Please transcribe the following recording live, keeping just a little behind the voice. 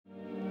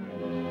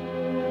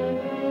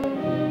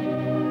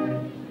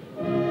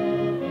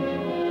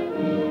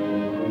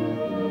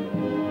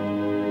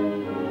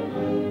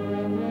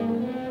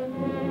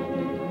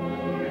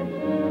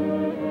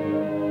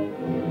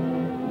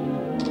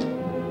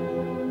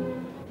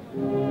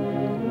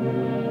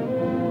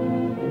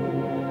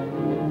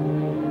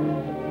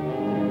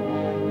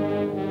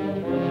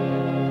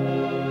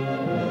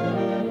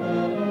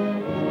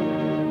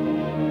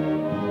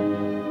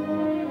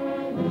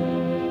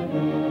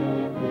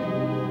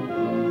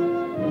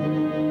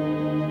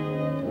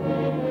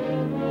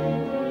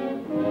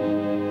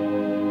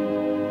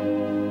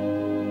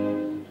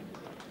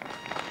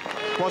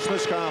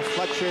bosniska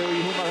flatsje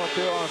i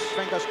humorhoppet av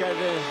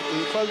Svangaskarð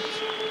i kvöld.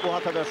 Og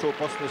hatt det så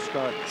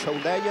bosniska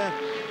tjåleie.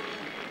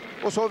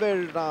 Og så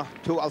vil det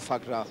to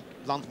alfagra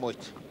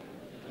landmøyt.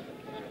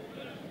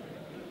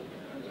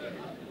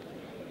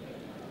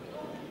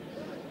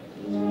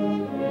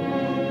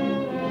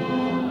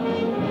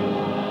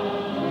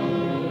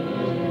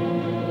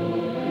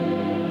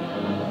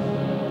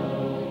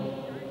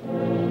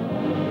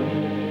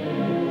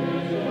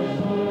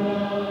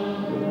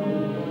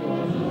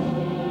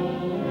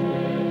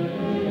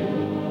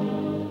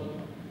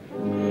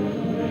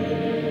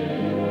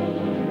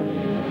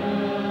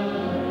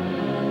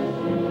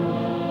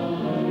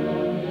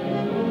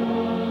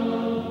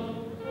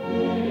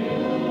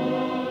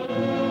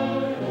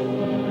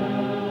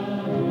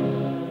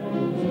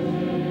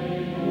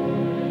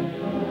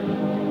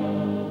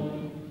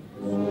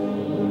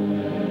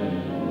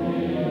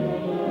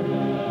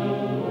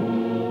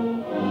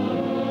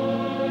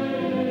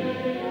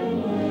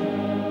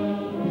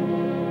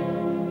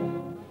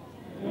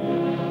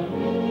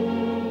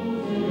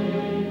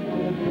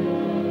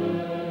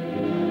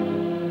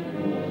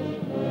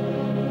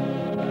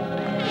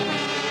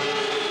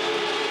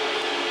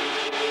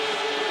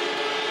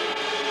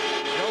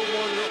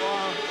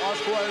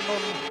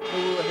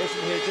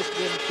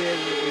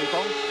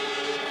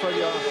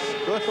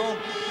 Gøta,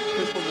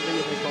 førstående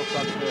nye med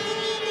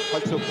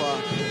holdt opp av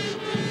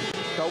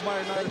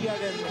dommeren.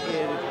 Veljeren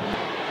en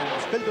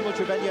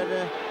spildemåte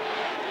veljere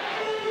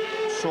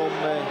som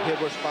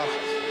har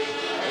spalt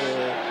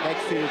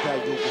Leiftur til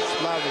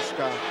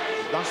jugoslaviska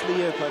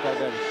landslige på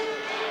det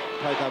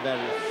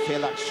var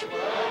felaks.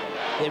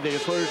 Det blir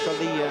første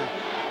lige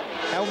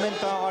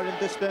avmynta av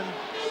Arendisten.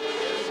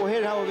 Og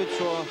her har vi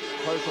så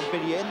som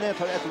byrje inne,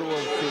 tar et lov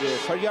til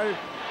Førjar,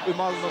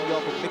 malen om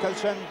Jákup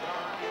Mikkelsen,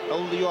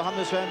 Óli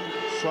Johannesen,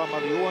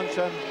 Sámal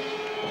Joensen,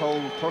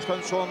 Pól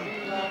Thorsteinson,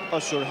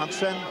 Øssur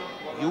Hansen,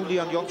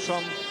 Julian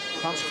Johnsson,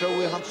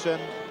 Fróði Hansen,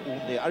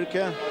 Uni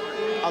Arge,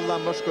 alla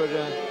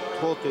mørskere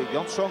Toftir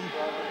Johnsson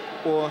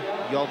og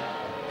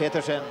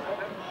Mikkelsen.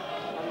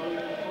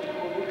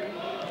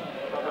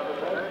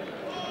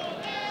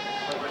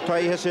 Ta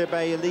i hese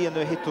bei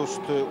liene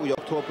hittost i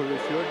oktober i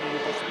fjør i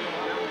Bosnia.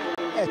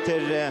 Etter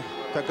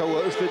det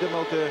gode utsluttet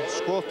mot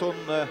Skåton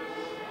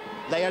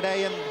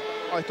leierdeien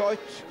 8-8,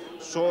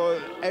 så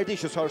det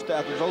ikke så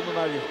at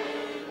rådene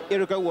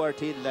gode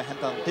til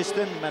hentan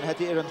disten, men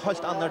dette en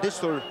helt annen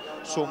distor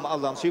som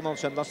Allan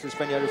Simonsen,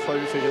 landslagsvenner for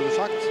har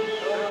sagt.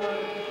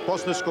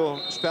 Bosniske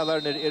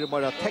spillerne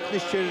mer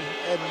tekniske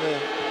enn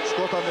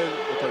skåtene,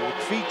 og tar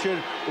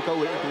feature og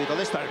gode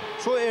individualister.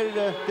 Så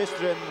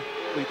distren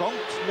i gang,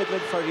 mellom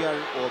Førjar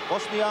og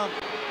Bosnia,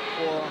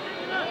 og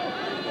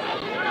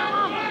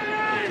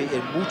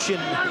det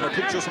Mucin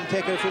Martuccio som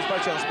teker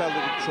fullsparkjen,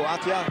 spiller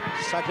Kroatia,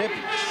 Zagreb,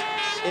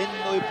 inn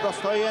og i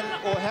Brostøyen,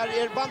 og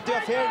her vant i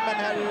affær, men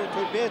her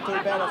Torbetor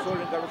bærer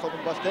føringer og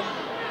kommer basten.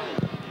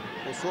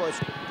 Og så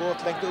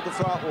skått lengt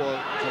utifra, og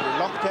det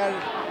langt her.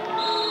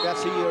 Jeg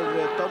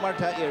sier dommer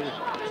til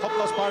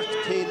hopplaspark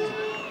til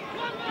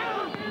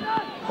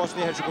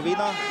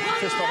Bosnia-Herzegovina.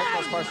 Første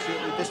hopplaspark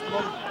i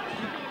Disney.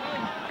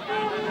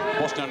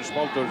 Bosnian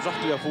spalter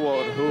rettelig få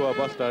høye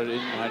balter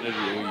inn her i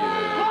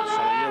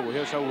Sarajevo.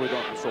 Her så vi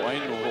da så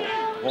en og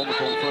hånden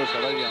kom først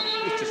av verden.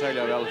 Ikke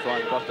særlig vel fra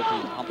en balter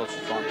til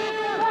handelsstand.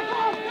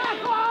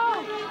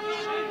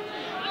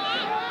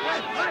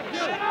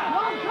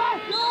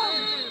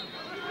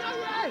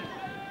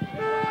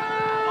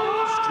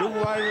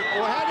 Skruar,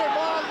 og her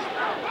mål!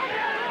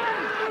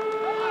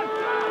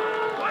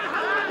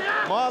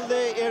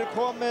 Målet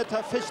kommet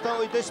til første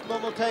i Disney,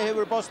 og til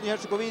hever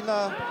Bosnia-Herzegovina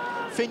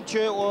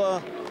Finche,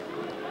 og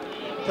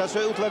det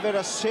ser ut til å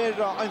være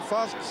sera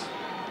einfalt.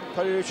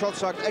 Det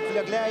selvsagt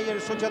ekvile gleder,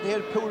 så at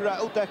her pura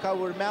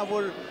utdekkavur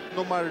mevur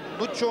nummer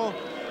 9,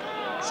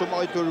 som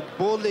Elvir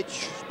Bolić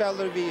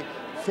spiller vi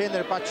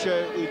Fenerbahçe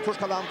i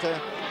Torskalandet.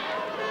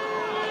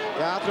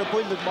 Ja, det på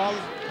inn et mål.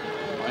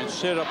 En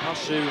sera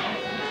passiv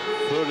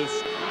Faroes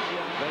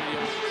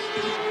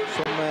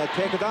som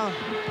teker da.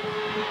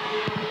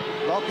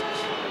 Lagt,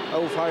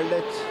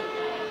 ofarligt.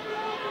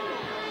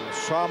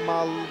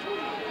 Sámal,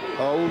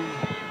 Pól.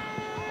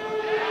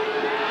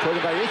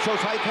 Tvøroyri ikke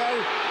hos heit her.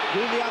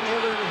 Julian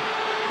hever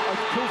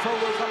et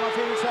tofover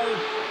framfor seg.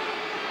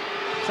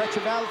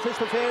 Trekker vel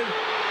først og fer.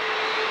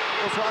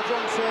 Og så at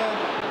Joensen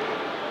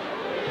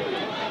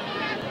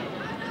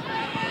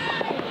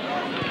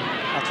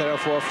at det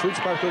få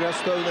fullspark ur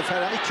støyne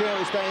fer han ikke. Og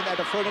i stedet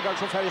det føringer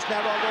som fer i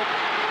snærvalg opp.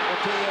 Og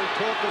til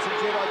Toftir som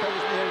gjør at det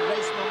er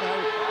reisen om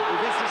her. I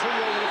venstre så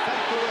gjør det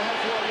 50 år her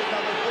for vi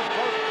kan ha et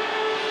kort.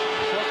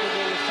 Så det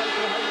er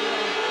 50 år her.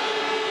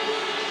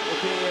 Og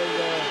til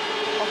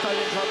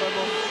Toftir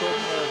som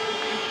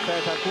fer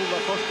til Kola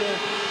Forste.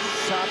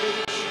 Savic.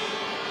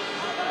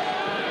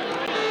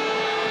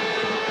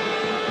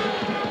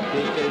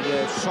 Det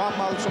er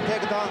Sámal som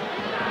teker da.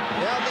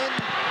 Ja, inn.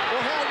 Og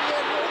her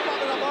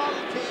omlander av ball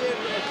til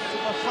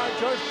som var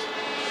fargjørt.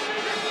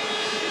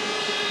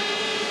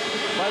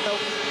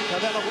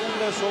 Det er nok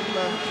Ole som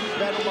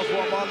ber om å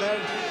få ball her.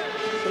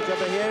 Så gjør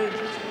det her.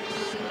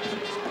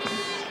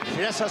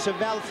 pressar sig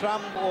väl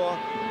fram och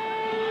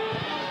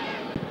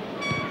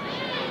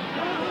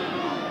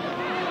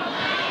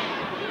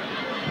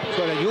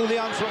så är det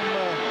Julian som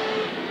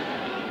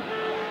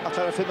att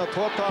här finna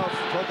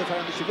Toftir för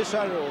han inte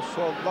vissar och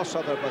så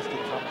lossar där bollen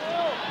fram.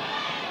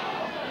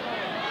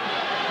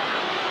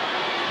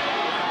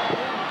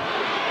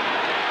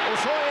 Och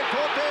så är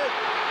Toftir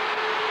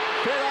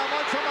flera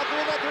mål som att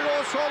vinna till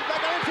och så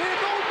lägger en till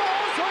mål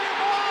och så är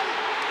mål!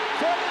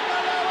 För den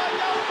där var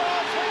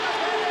Jákup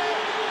Svangaskarð.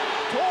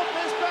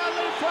 Toftir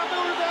spelar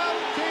framur väl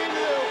till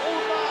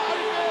Uni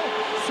Arge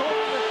som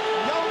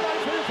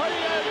Jákup för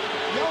Faroes.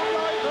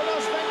 Jákup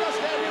för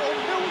Svangaskarð och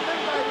nu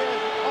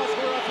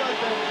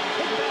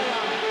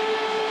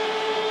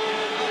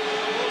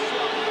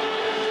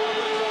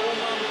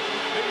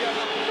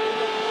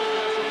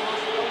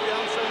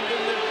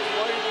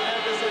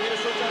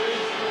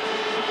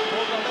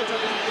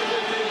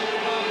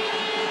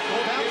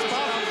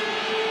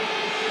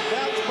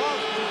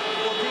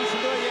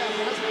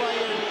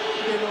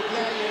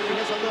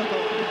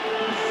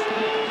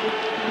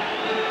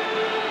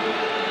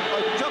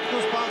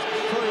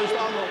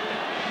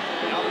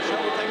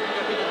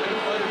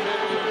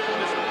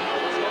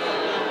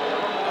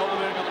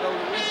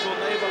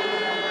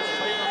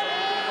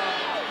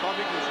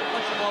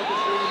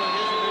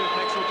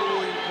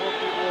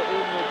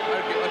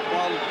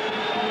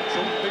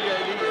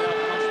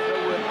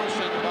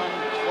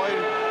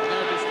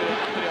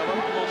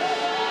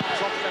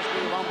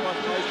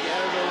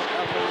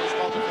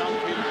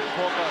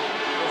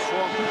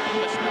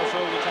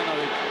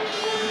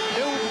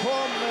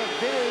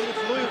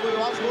den där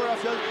avskårar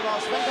fjällen.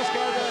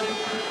 Svangaskarð.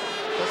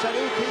 Det ser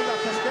ut till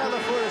att det ställer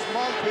för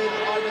smal till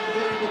Arjen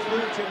Bolić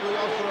Luchen och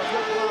Jarnskor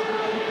fjällen.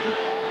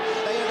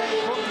 Det är det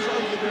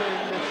konståldern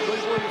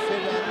Luchen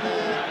för en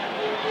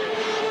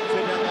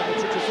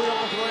 24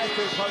 månader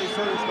efter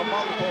Faroes ska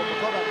mal på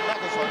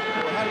Mikkelsen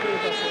och här blir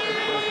det så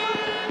ett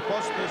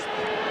postnus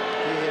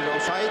till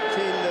offside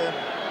till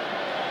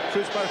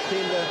frispark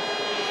till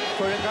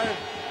Kongsvinger.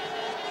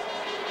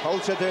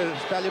 Holsätter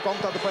spelar ju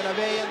kontat på den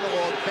vägen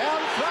och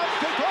väl fram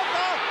till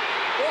Toftir.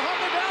 Och han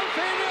är väl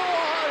fri och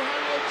har han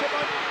inte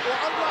och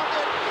andra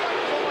är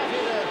komma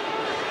fri.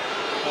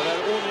 Det är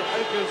Uni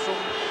Arge som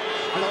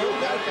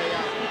Uni Arge,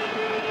 ja.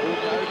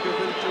 Uni Arge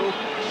vill tro.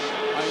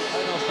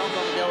 En av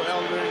standarden gav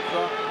Elvir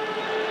fra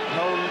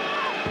Pól.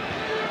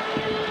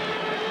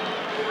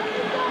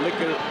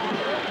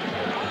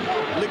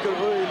 Ligger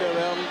öjliga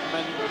väl,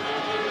 men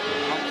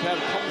han kan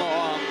komma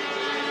av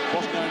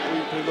Bosnia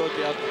och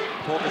privata att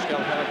Toftir ska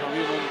här från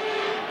Julian.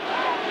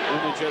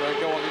 Uni kör en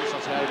gång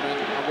insats här, men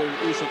han blir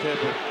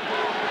usorterad.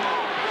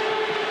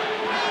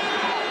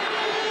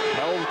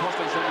 Pól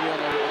Thorsteinson gör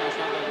en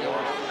standard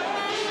gång.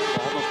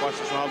 Och han har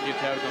sparkat så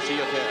halvt här. Vi kan se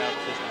att det är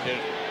här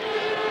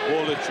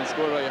Bolić som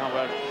skorar. Han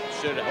var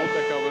ser det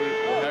outbackover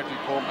och här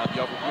till kom att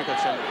Jákup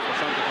Mikkelsen och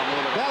samtidigt han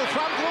målar. Väl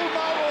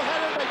framklona och här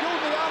är det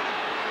Julian.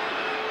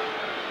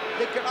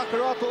 Ligger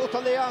akkurat och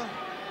Otalia.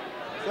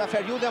 Så här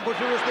för Julian på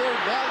Faroes ner.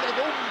 Väl är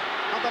dom.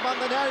 Han tar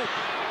banden här.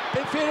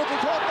 En fyra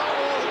till Toftir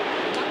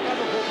och tackar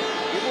och kom.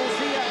 Vi må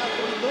se att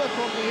vi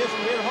möter om det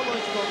som är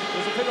Hollandskom.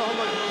 Och så fyller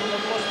Hollandskom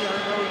och Bosnia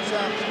och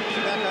sen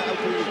lägga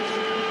Elvir.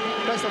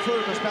 Bästa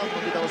förut spelet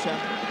om vi då sen.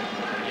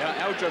 Ja,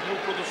 Elvir nu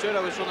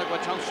producerar vi sådana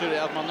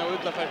chanser att man nu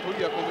utla för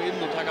Pólja kommer in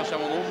och tackar sig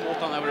om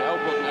utan över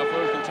avbrotten av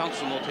första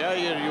chansen och det är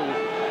ju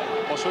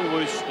och så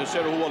vi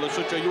ser hålet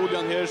så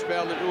Julian här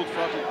spelar ut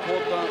för att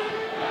Toftir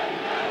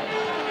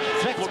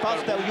fräckt pass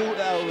där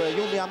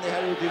Julian är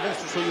här ute i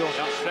vänster så gör.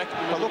 Ja, fräckt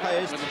men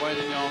det var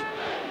en ja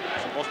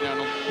som Bosnia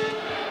nu.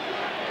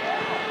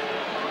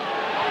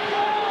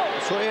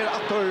 Så är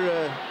Attor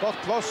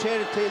gott plats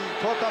här till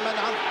Toftir men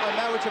han är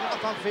med och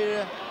att han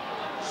för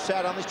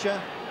ser han inte.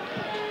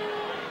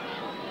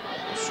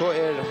 Så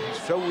är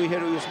Fróði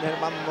här och just den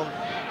här mannen.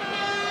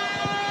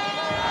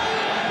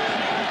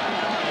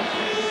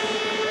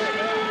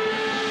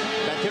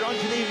 Men till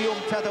Angelivium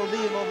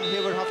Tvøroyri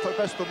har haft för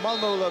bäst och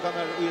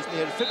Malmö-lagarna och just den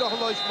här förra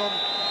hållöjsen.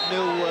 Nu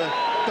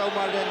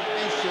domaren,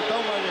 inte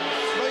domaren,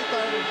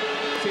 slöjtar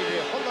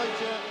till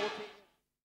hållöjsen.